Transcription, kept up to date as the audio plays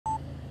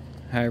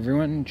Hi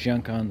everyone,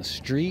 junk on the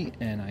street,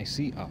 and I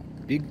see a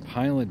big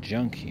pile of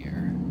junk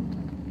here.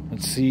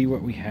 Let's see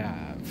what we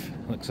have.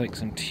 Looks like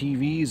some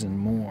TVs and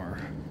more.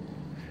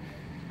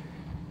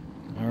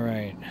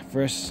 Alright,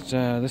 first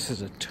this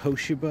is a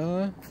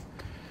Toshiba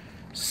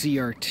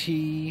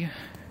CRT.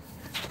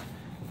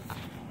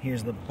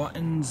 Here's the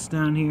buttons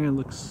down here,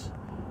 looks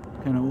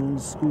kind of old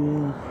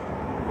school.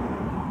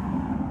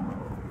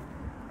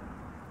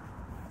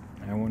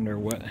 I wonder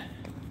what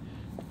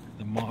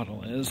the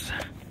model is.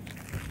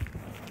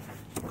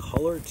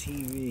 Color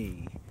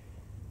TV,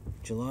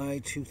 July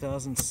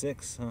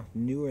 2006,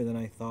 newer than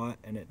I thought,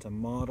 and it's a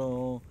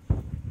model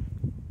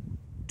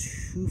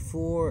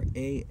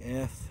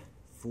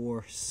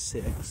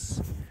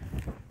 24AF46.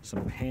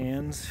 Some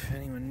pans if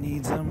anyone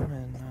needs them,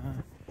 and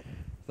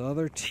the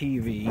other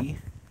TV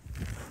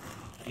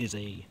is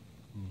a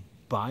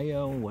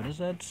what does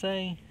that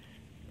say?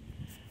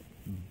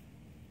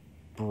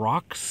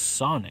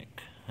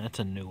 Broksonic, that's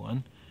a new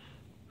one,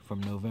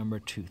 from November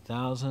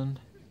 2000.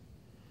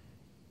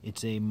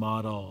 It's a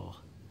model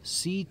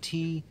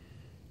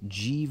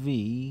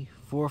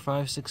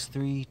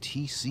CTGV-5463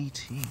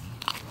 TCT.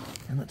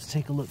 And let's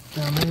take a look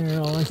down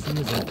there. All I see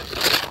is a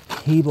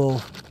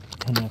cable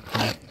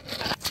connector.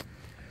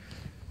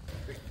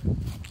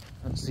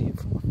 Let's see it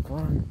from the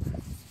front.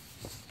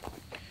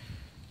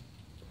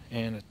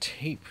 And a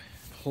tape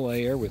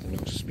player with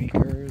no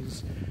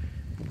speakers.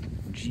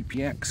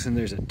 GPX, and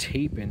there's a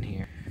tape in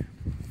here.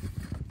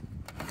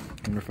 I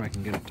wonder if I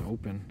can get it to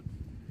open.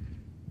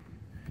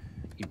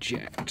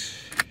 Eject.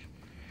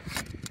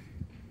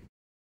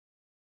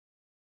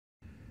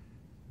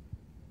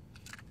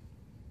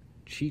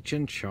 Cheech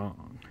and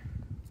Chong.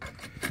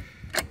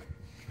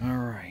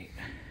 Alright.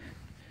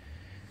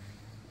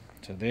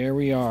 So there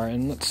we are.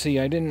 And let's see,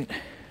 I don't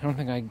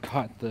think I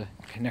caught the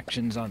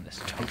connections on this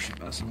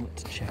Toshiba, so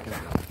let's check it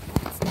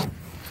out.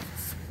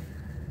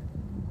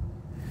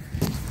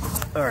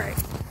 Alright.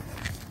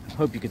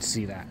 Hope you could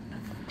see that.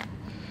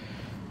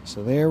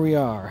 So there we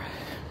are.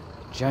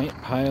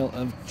 Giant pile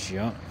of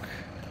junk.